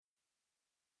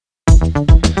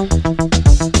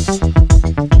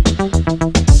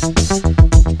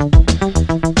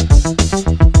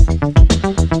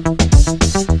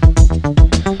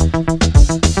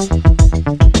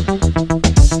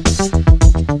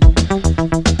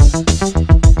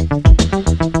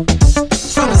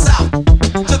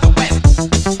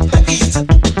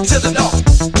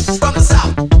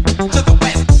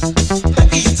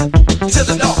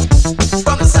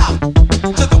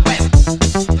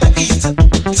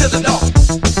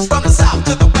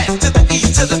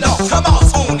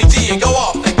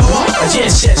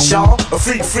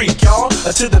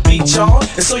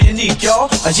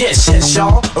Yes,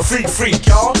 y'all, a freak,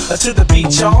 y'all, to the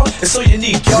beat, y'all, it's so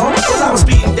unique, y'all. Well, I was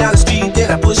speeding down the street, then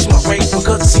I pushed my brake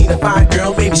because I seen a fine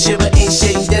girl, made me shiver and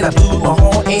shake. Then I blew my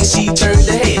horn and she turned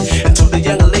her head. And to the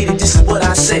younger lady, this is what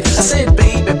I said. I said,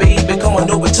 baby, come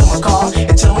on over to my car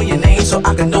and tell me your name so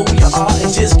I can know who you are. And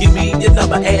just give me your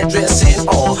number, address, and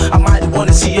all. I might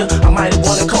wanna see you, I might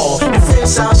wanna call. And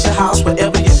friends out your house,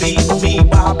 wherever you be. But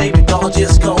meanwhile, baby doll,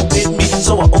 just come with me.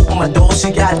 So I opened my door, she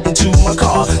got into my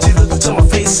car. She looked into my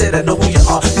face, said I know who you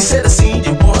are. He said I seen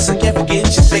you once, I can't forget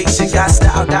your face. You got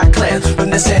style, got class,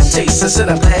 finesse and taste. I said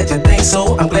I'm glad you think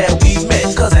so, I'm glad we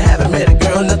met. Cause I haven't met a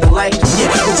girl, nothing like you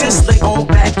yet. But just lay on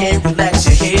back and relax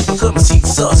your head, because my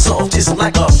seats are soft just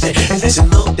like a bed. And then she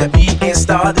looked at me and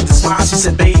started to smile. She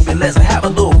said, baby, let's have a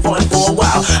little fun for a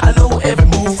while. I know every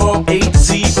move from A to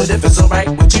Z, but if it's alright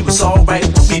with you, it's alright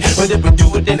with me. But if we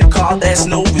do it in the car, that's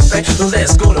no respect. So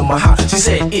let's go to my house. She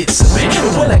said it's a man.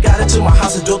 And when I got into my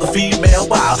house, I drove the female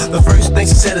wild. The first thing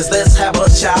she said is let's have a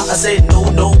child. I said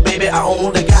no, baby, I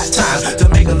only got time to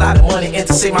make a lot of money and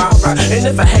to save my ride. And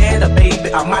if I had a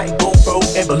baby, I might go broke.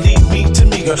 And believe me, to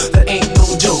me, girl, that ain't no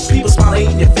joke. People smile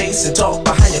in your face and talk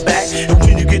behind your back. And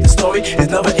when you get the story,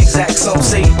 it's never exact. Some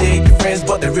say they're your friends,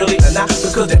 but they really are not,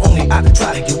 because they only out to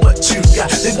try to get what you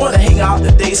got. They wanna hang out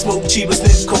the day, smoke cheaper,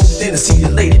 sniff coke, then to see a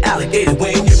lady alligator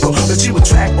when you broke. But you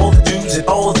attract all the dudes and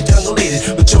all the younger ladies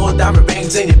with your diamond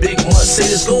rings and your big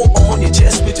Mercedes. Go on your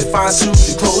chest with your fine suit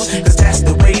and clothes, cause that's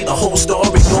the way the whole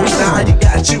story goes. Now you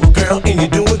got you a girl and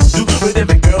you're doing the do with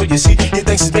every girl you see. You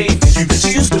think she's made for you.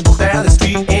 She used to walk down the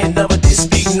street and never did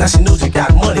speak. Now she knows you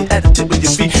got money at the tip of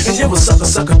your feet. And you're a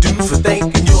sucker dude for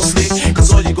thinking you're slick,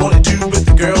 cause all you're gonna do with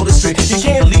the girl is trick. You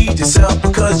can't lead yourself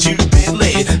because you've been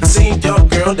led. The same young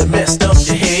girl that messed up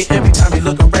your head. Every time you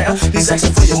look around, he's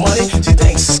asking for your money. She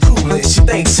thinks it's cool and she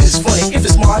thinks it's funny. If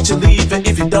it's smart, you leave, and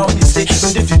if you don't, you stay.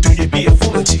 But if you do, you be a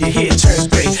fool until your head turns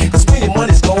gray. Cause when your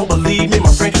money's gone, believe me,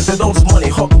 my friend, that all this money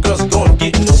hawking girls are gonna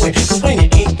get in the way. Cause when you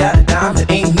ain't got a dime, it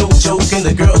ain't no joke. And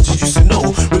the girls you used to know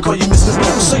will call you Mr.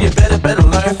 Rose. So you better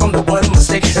learn from the one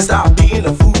mistake and stop being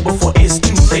a fool before it's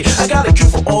too late. I got a cure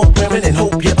for all women and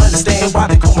hope you understand why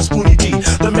they call me Spoonie D,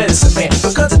 the medicine man.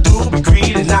 Because I do it with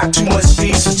greed and not too much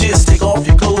speed. So just take off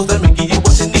your clothes, let me give you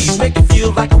what you need. Make you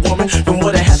feel like a woman from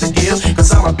what I have to give.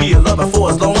 Cause I'ma be a lover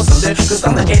for as long as I live. Cause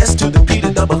I'm the S to the P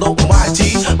to double O and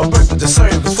YG. My birth with the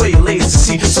service for your ladies to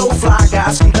see. So fly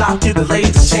guys, scoot out, give the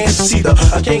ladies a chance to see the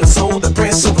king of soul, the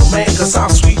prince of romance. Cause I'm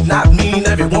sweet, not mean,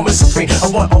 every woman supreme. I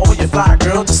want all your fly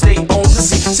girls to stay on the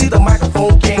scene. See the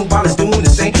microphone king while it's doing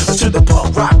his thing. To the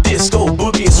punk, rock, disco,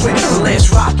 boogie and swing.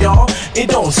 Let's rock, y'all, it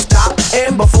don't stop.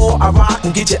 And before I rock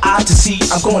and get your eye to see,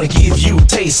 I'm gonna give you a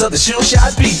taste of the Sure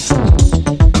Shot beat.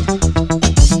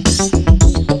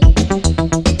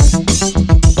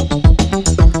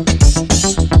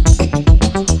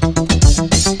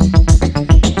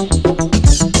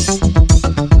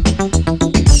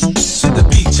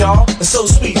 It's so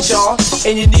sweet, y'all,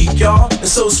 and unique, y'all.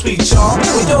 It's so sweet, y'all.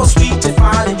 When you're sweet and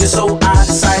fine and you're so out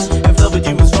of sight. If loving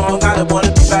you is wrong, I don't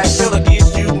wanna be back. Girl, I'll give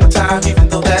you my time, even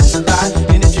though that's a lie.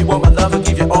 And if you want my love, I'll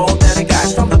give you all that I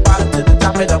got. From the bottom to the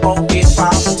top, and I won't get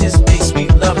foul. Just make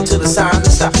sweet love until the sign to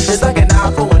stop. It's like an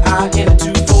eye for an eye and a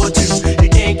two for a two. You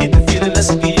can't get the feeling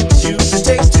unless I give it to you. It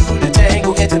takes two to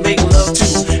tango and to make love too.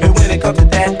 And when it comes to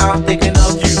that, I'm thinking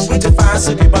of you. With your fine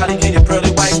silky body and your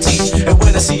pearly white teeth. And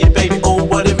when I see you, baby, oh,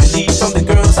 what a relief. From the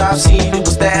girls I've seen, it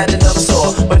was that I never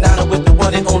saw. But now I'm with the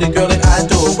one and only girl that I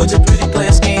adore. With your pretty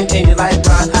clear skin and your light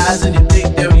brown eyes and your big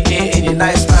dirty hair and your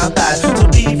nice round thighs. So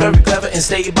be very clever and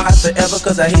stay by forever,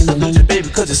 cause I hate to lose you, baby,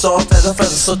 cause you're soft as a feather.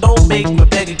 So don't make me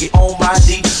beg and get on my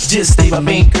knee. Just stay my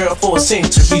main girl for a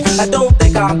century. I don't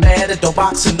think I'm bad at no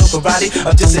boxing, no karate.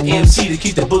 I'm just an MC to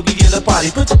keep the boogie in the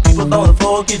party. Put your people on the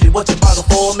floor, give you what you're bargain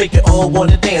for. Make you all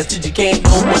wanna dance till you can't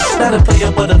no more. Not a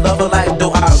player but a lover like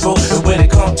though I roll. And when it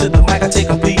comes to the mic, I take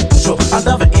complete control. I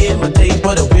never imitate,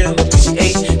 but I will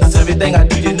appreciate. Cause everything I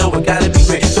do, you know it gotta be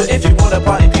great. So if you wanna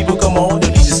party, people come on,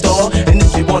 you need to stall. And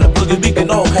if you wanna boogie, we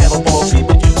can all have a ball.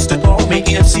 People used to call me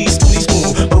MC Spoonie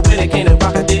Spoon, but when it came to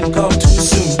rock, I didn't come too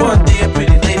soon. One day a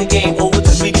pretty lady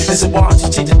And so why don't you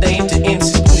change the name to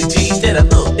MC Spoonie G? Then I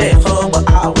looked at her while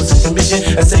I was in commission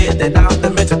and said that I'm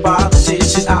the metropolitan.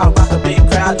 I'll rock a big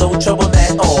crowd, no trouble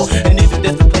at all. And even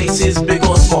if the place is big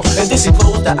or small. And then she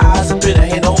closed her eyes and put her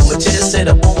hand on my chest,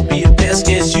 said I won't be a pest,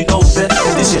 guess you know better.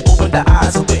 And then she opened her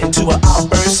eyes and went into an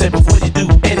outburst, said before you do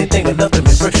anything, I love to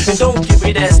me first. And don't give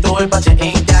me that story about you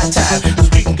ain't got time, cause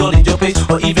we can go to your place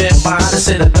or even mine. I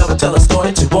said I'd never tell a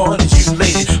story to one of you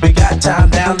ladies. We got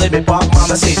time now, let me park my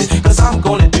Mercedes, cause I'm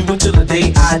gonna do it till the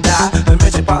day I die. The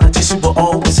metropolitan will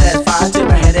always have fire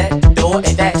till I had at the door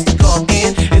and asked to come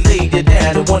in and laid it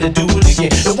down and wanna do it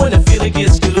again. And when the feeling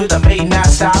gets good, I may not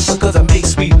stop, because I make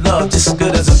sweet love just as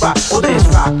good as a rock. Well, let's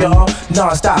rock, y'all,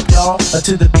 non-stop, y'all,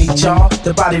 to the beat, y'all,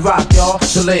 the body rock, y'all.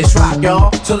 So let's rock,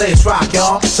 y'all, so let's rock,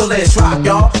 y'all, so let's rock,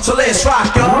 y'all, so let's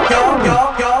rock, y'all, y'all,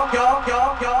 y'all, y'all, y'all.